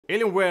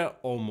Alienware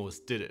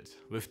almost did it.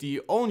 With the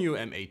all-new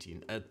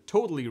M18, a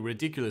totally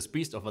ridiculous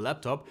beast of a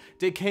laptop,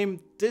 they came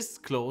this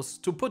close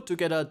to put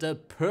together the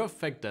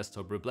perfect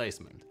desktop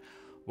replacement.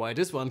 While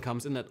this one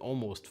comes in at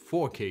almost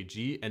 4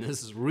 kg and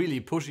is really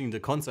pushing the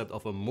concept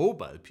of a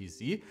mobile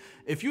PC,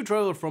 if you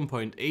travel from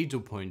point A to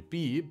point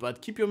B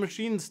but keep your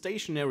machine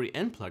stationary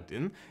and plugged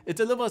in, it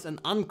delivers an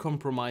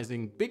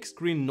uncompromising big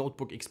screen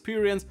notebook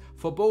experience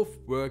for both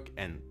work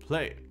and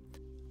play.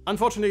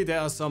 Unfortunately,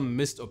 there are some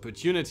missed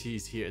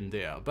opportunities here and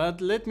there,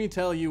 but let me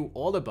tell you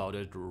all about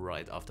it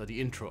right after the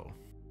intro.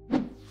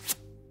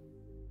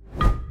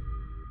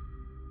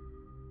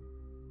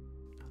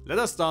 Let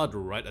us start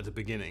right at the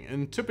beginning.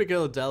 In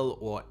typical Dell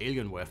or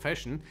Alienware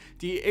fashion,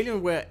 the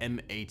Alienware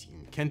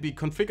M18 can be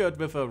configured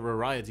with a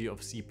variety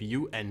of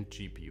CPU and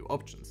GPU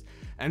options,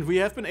 and we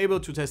have been able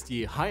to test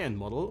the high-end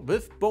model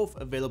with both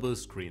available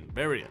screen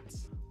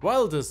variants.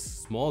 While the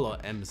smaller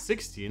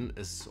M16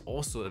 is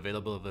also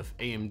available with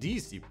AMD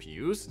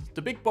CPUs,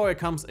 the big boy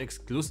comes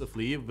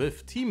exclusively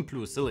with Team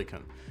Blue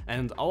Silicon,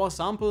 and our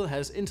sample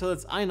has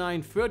Intel's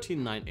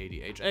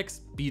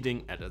i9-13980HX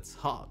beating at its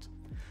heart.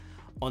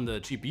 On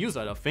the GPU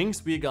side of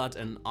things, we got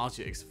an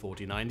RTX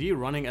 4090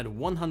 running at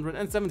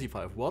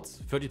 175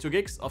 watts, 32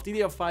 gigs of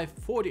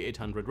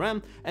DDR5-4800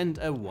 RAM and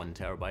a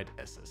 1TB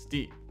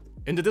SSD.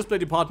 In the display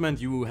department,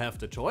 you have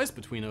the choice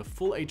between a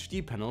full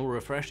HD panel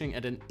refreshing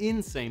at an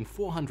insane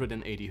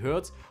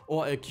 480Hz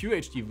or a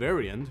QHD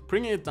variant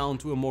bringing it down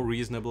to a more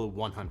reasonable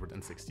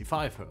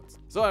 165Hz.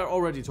 So I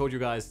already told you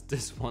guys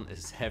this one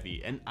is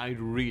heavy, and I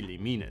really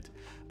mean it.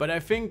 But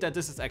I think that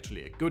this is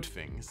actually a good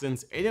thing,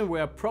 since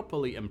Alienware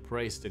properly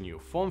embraced the new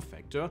form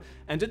factor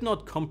and did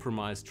not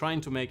compromise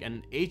trying to make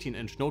an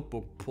 18-inch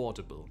notebook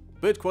portable.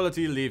 Build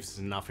quality leaves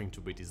nothing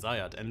to be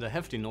desired, and the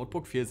hefty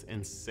notebook feels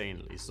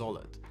insanely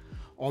solid.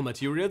 All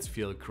materials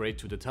feel great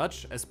to the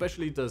touch,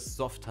 especially the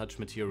soft touch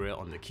material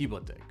on the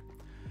keyboard deck.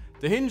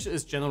 The hinge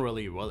is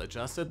generally well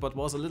adjusted, but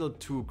was a little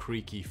too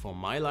creaky for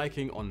my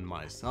liking on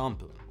my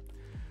sample.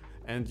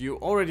 And you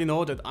already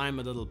know that I'm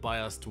a little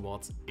biased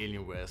towards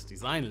Alienware's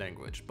design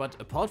language, but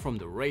apart from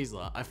the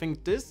razor, I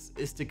think this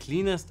is the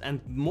cleanest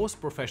and most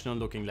professional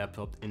looking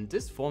laptop in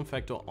this form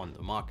factor on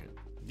the market.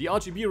 The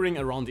RGB ring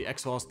around the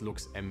exhaust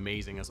looks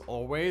amazing as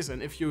always,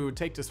 and if you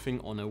take this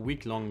thing on a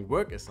week-long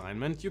work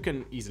assignment, you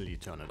can easily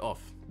turn it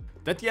off.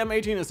 That the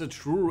M18 is a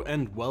true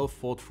and well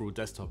thought through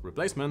desktop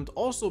replacement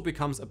also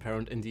becomes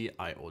apparent in the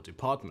I/O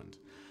department.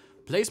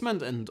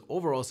 Placement and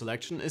overall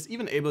selection is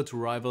even able to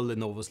rival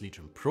Lenovo's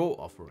Legion Pro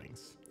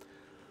offerings.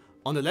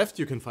 On the left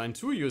you can find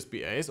two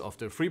USB-As of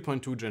the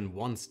 3.2 Gen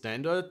 1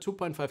 standard,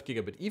 2.5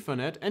 Gigabit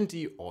Ethernet and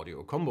the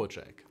audio combo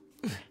jack.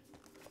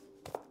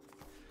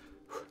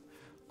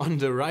 On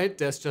the right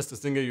there's just a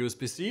single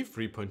USB-C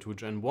 3.2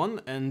 Gen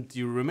 1 and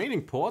the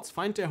remaining ports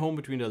find their home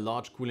between the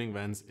large cooling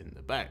vents in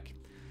the back.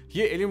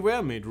 Here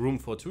Alienware made room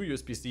for two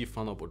USB-C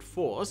Thunderbolt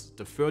 4s,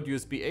 the third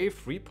USB-A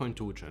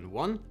 3.2 Gen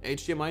 1,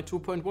 HDMI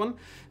 2.1,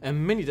 a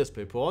mini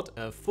DisplayPort,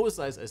 a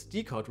full-size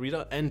SD card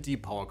reader and the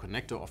power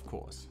connector of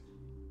course.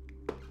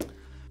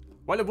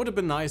 While it would have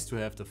been nice to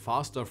have the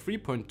faster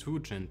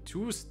 3.2 Gen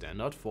 2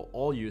 standard for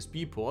all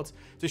USB ports,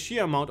 the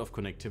sheer amount of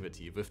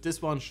connectivity with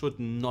this one should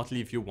not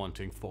leave you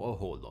wanting for a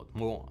whole lot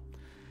more.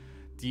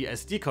 The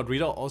SD card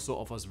reader also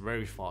offers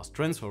very fast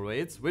transfer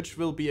rates, which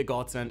will be a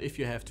godsend if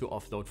you have to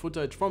offload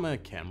footage from a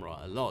camera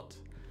a lot.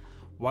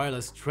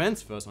 Wireless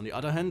transfers on the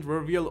other hand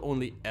reveal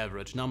only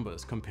average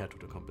numbers compared to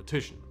the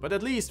competition, but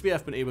at least we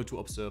have been able to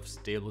observe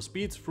stable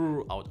speeds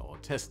throughout our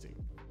testing.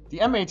 The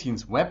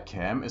M18's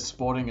webcam is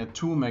sporting a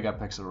 2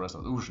 megapixel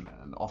resolution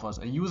and offers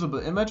a usable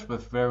image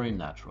with very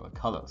natural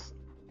colors.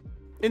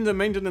 In the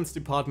maintenance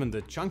department,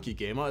 the chunky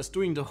gamer is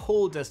doing the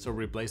whole desktop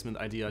replacement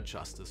idea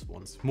justice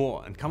once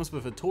more and comes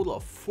with a total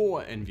of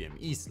 4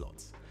 NVMe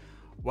slots.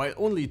 While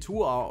only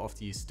 2 are of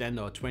the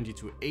standard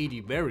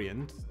 20-80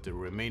 variant, the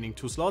remaining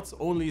 2 slots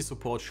only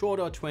support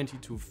shorter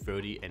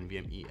 20-30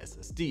 NVMe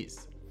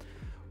SSDs.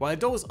 While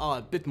those are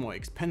a bit more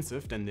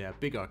expensive than their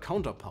bigger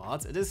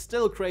counterparts, it is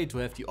still great to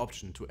have the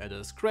option to add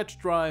a scratch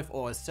drive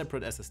or a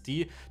separate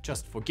SSD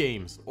just for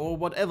games or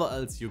whatever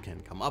else you can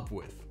come up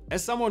with.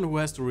 As someone who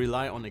has to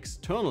rely on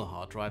external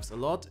hard drives a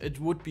lot, it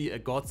would be a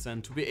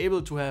godsend to be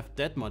able to have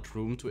that much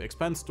room to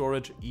expand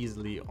storage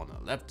easily on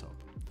a laptop.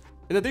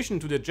 In addition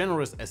to the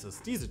generous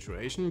SSD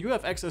situation, you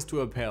have access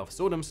to a pair of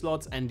SODIMM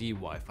slots and the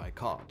Wi-Fi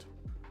card.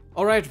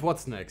 Alright,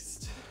 what's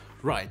next?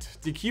 Right,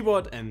 the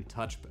keyboard and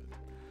touchpad.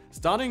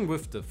 Starting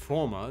with the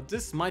former,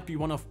 this might be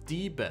one of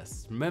the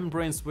best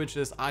membrane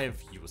switches I've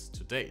used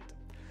to date.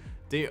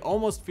 They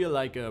almost feel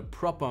like a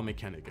proper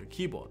mechanical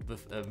keyboard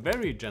with a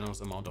very generous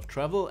amount of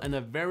travel and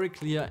a very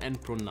clear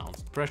and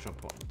pronounced pressure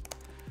point.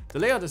 The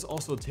layout is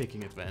also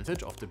taking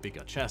advantage of the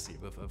bigger chassis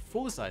with a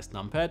full-size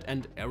numpad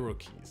and arrow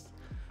keys.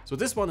 So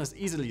this one is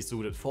easily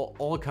suited for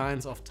all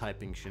kinds of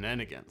typing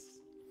shenanigans.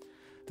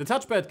 The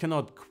touchpad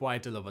cannot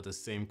quite deliver the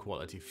same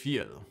quality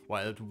feel.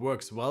 While it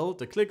works well,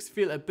 the clicks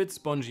feel a bit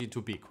spongy to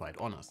be quite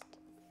honest.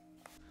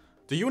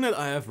 The unit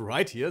I have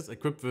right here is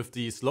equipped with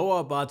the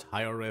slower but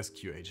higher res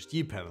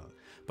QHD panel,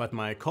 but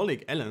my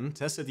colleague Alan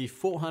tested the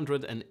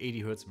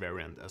 480Hz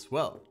variant as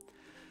well.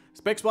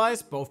 Specs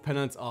wise, both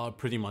panels are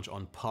pretty much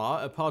on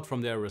par, apart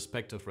from their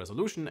respective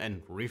resolution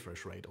and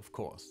refresh rate of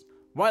course.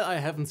 While I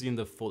haven't seen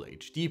the full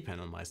HD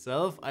panel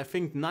myself, I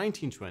think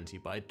 1920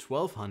 by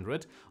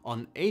 1200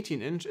 on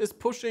 18-inch is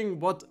pushing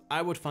what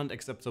I would find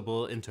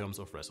acceptable in terms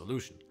of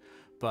resolution.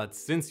 But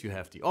since you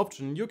have the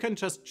option, you can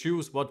just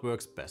choose what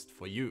works best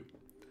for you.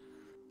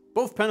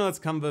 Both panels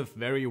come with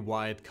very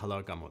wide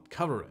color gamut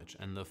coverage,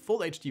 and the full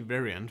HD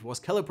variant was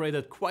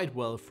calibrated quite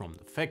well from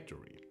the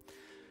factory.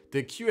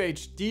 The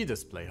QHD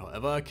display,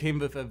 however, came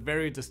with a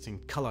very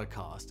distinct color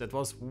cast that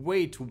was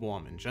way too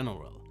warm in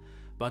general.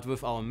 But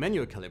with our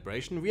manual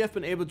calibration, we have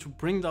been able to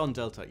bring down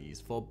delta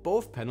E's for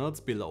both panels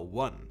below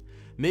 1,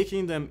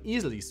 making them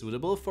easily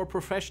suitable for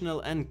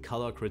professional and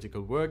color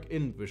critical work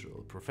in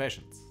visual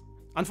professions.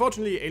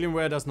 Unfortunately,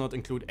 Alienware does not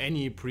include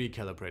any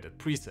pre-calibrated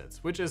presets,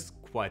 which is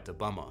quite a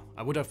bummer.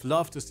 I would have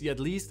loved to see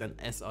at least an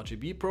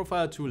sRGB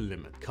profile to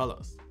limit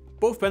colors.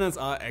 Both panels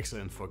are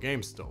excellent for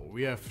games though.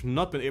 We have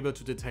not been able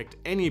to detect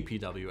any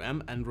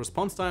PWM and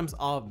response times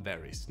are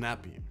very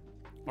snappy.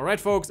 Alright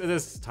folks, it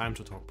is time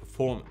to talk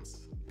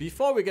performance.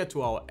 Before we get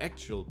to our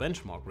actual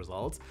benchmark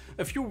results,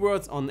 a few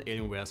words on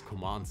Alienware's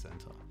command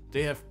center.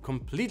 They have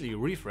completely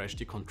refreshed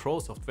the control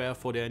software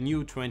for their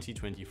new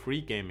 2023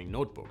 gaming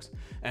notebooks,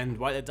 and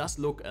while it does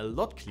look a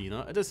lot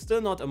cleaner, it is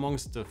still not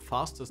amongst the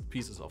fastest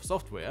pieces of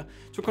software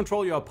to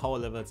control your power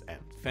levels and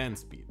fan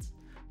speeds.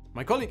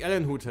 My colleague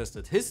Alan, who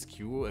tested his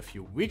SKU a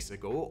few weeks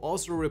ago,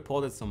 also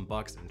reported some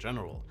bugs in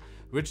general,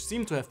 which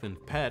seem to have been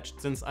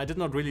patched since I did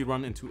not really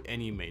run into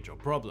any major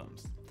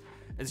problems.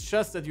 It's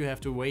just that you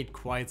have to wait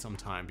quite some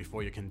time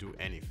before you can do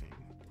anything.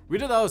 We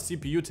did our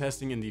CPU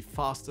testing in the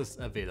fastest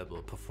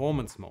available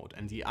performance mode,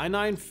 and the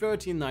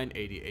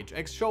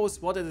i9-13980HX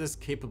shows what it is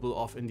capable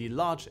of in the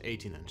large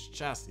 18-inch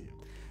chassis,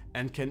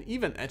 and can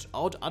even edge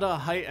out other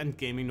high-end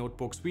gaming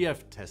notebooks we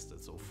have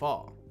tested so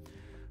far.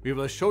 We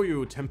will show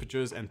you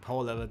temperatures and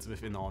power levels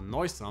within our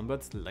noise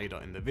samples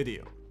later in the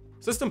video.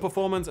 System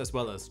performance as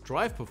well as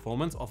drive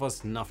performance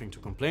offers nothing to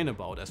complain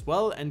about as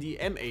well, and the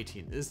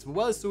M18 is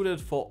well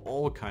suited for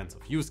all kinds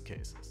of use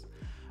cases.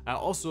 I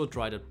also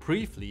tried it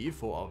briefly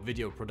for our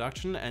video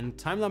production, and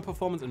timeline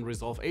performance in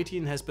Resolve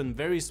 18 has been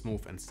very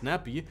smooth and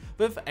snappy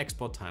with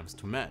export times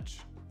to match.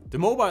 The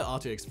mobile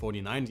RTX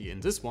 4090 in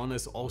this one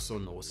is also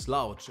no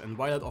slouch, and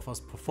while it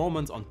offers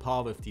performance on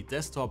par with the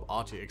desktop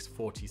RTX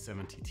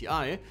 4070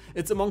 Ti,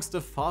 it's amongst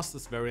the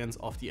fastest variants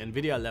of the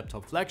Nvidia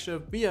laptop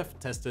flagship we have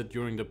tested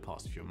during the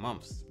past few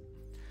months.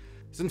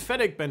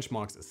 Synthetic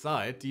benchmarks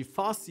aside, the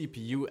fast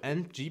CPU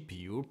and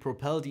GPU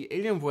propel the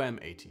Alienware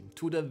M18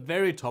 to the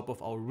very top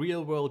of our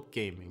real-world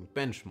gaming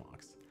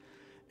benchmarks.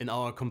 In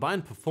our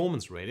combined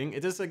performance rating,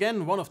 it is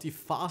again one of the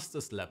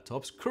fastest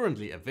laptops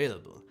currently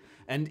available,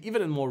 and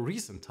even in more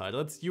recent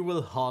titles you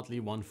will hardly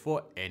want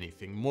for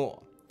anything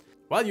more.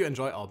 While you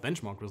enjoy our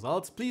benchmark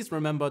results, please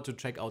remember to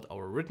check out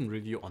our written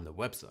review on the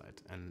website,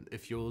 and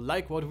if you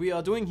like what we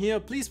are doing here,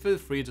 please feel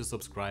free to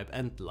subscribe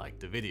and like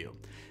the video.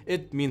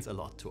 It means a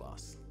lot to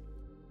us.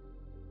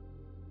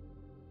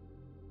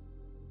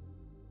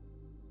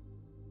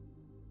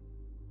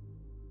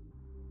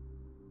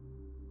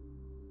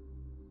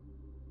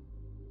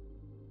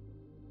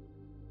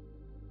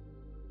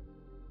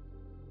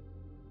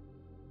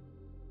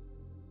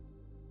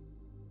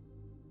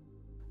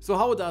 So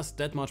how does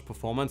that much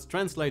performance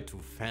translate to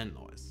fan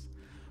noise?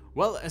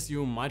 Well, as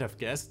you might have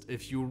guessed,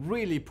 if you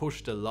really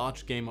push the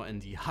large gamer in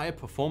the high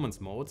performance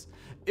modes,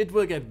 it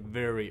will get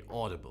very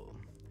audible.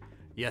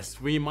 Yes,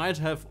 we might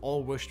have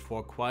all wished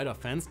for quieter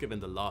fans given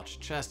the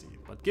large chassis,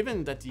 but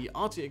given that the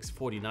RTX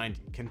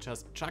 4090 can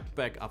just chuck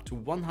back up to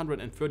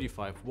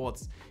 135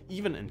 watts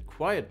even in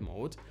quiet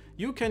mode,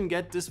 you can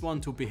get this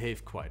one to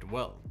behave quite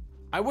well.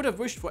 I would have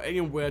wished for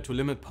Alienware to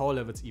limit power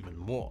levels even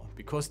more,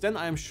 because then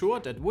I am sure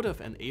that would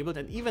have enabled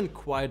an even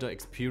quieter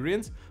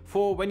experience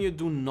for when you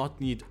do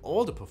not need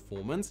all the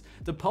performance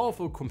the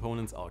powerful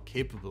components are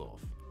capable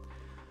of.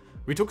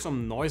 We took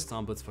some noise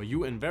samples for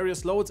you in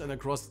various loads and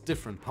across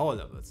different power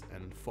levels,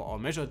 and for our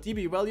measured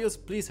dB values,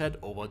 please head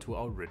over to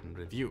our written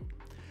review.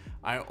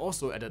 I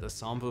also added a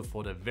sample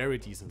for the very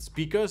decent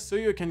speakers, so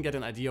you can get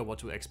an idea what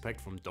to expect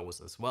from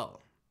those as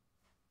well.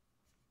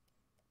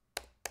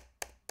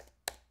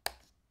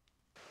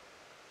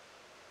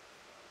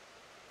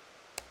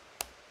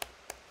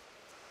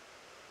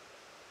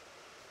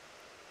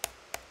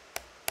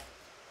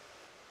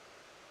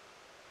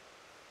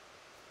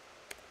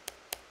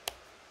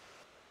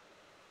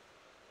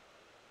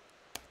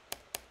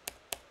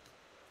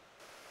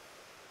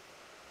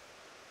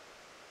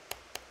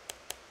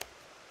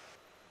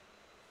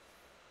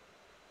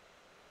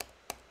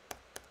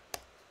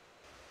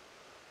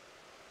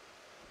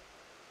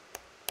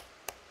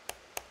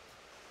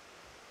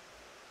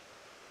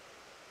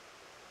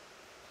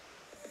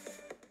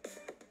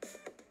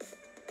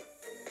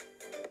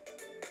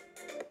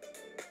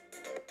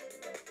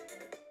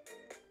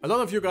 A lot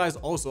of you guys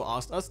also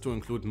asked us to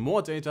include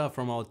more data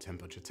from our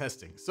temperature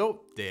testing,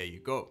 so there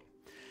you go.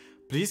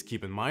 Please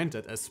keep in mind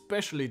that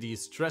especially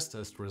these stress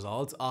test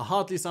results are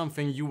hardly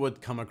something you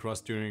would come across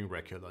during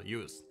regular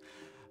use.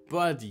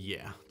 But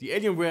yeah, the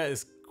Alienware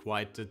is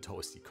quite the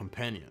toasty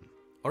companion.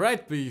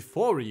 Alright,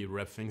 before we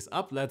wrap things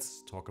up,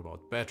 let's talk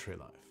about battery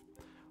life.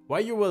 While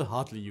you will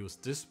hardly use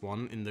this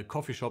one in the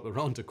coffee shop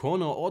around the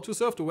corner or to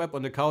surf the web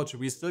on the couch,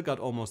 we still got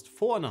almost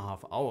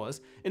 4.5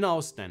 hours in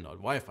our standard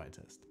Wi-Fi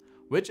test.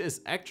 Which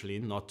is actually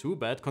not too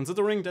bad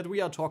considering that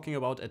we are talking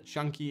about a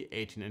chunky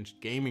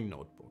 18-inch gaming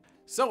notebook.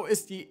 So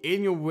is the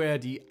Alienware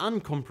the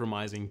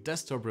uncompromising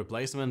desktop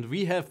replacement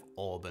we have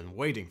all been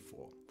waiting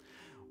for?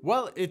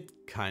 Well, it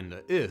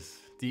kinda is.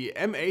 The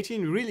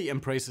M18 really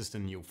embraces the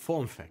new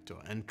form factor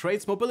and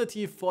trades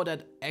mobility for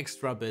that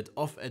extra bit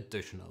of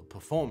additional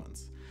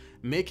performance,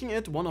 making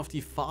it one of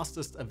the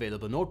fastest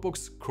available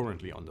notebooks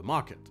currently on the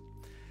market.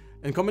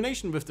 In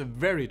combination with the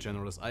very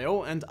generous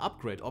I/O and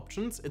upgrade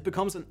options, it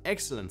becomes an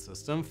excellent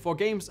system for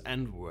games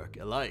and work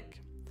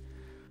alike.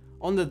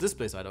 On the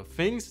display side of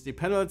things, the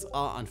panels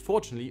are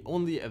unfortunately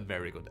only a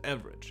very good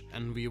average,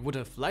 and we would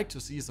have liked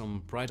to see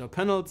some brighter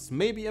panels,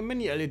 maybe a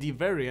mini LED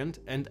variant,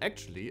 and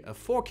actually a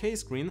 4K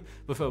screen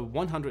with a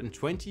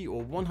 120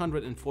 or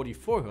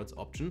 144Hz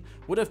option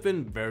would have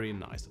been very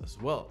nice as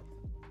well.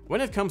 When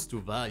it comes to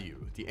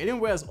value, the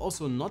Alienware is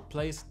also not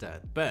placed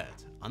that bad,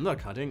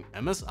 undercutting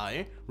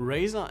MSI,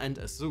 Razer and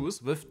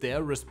Asus with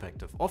their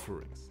respective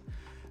offerings.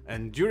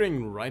 And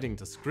during writing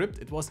the script,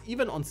 it was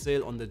even on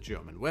sale on the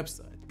German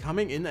website,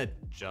 coming in at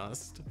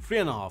just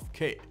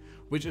 3.5K,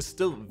 which is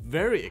still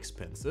very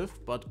expensive,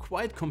 but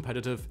quite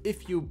competitive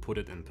if you put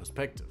it in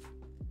perspective.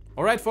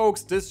 Alright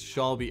folks, this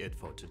shall be it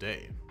for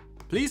today.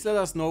 Please let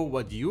us know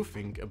what you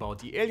think about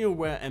the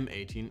Alienware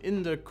M18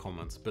 in the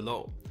comments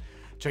below.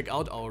 Check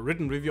out our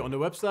written review on the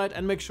website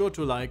and make sure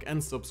to like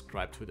and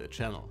subscribe to the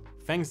channel.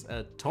 Thanks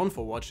a ton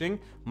for watching.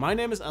 My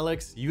name is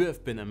Alex, you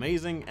have been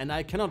amazing, and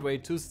I cannot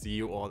wait to see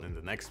you all in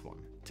the next one.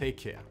 Take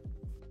care.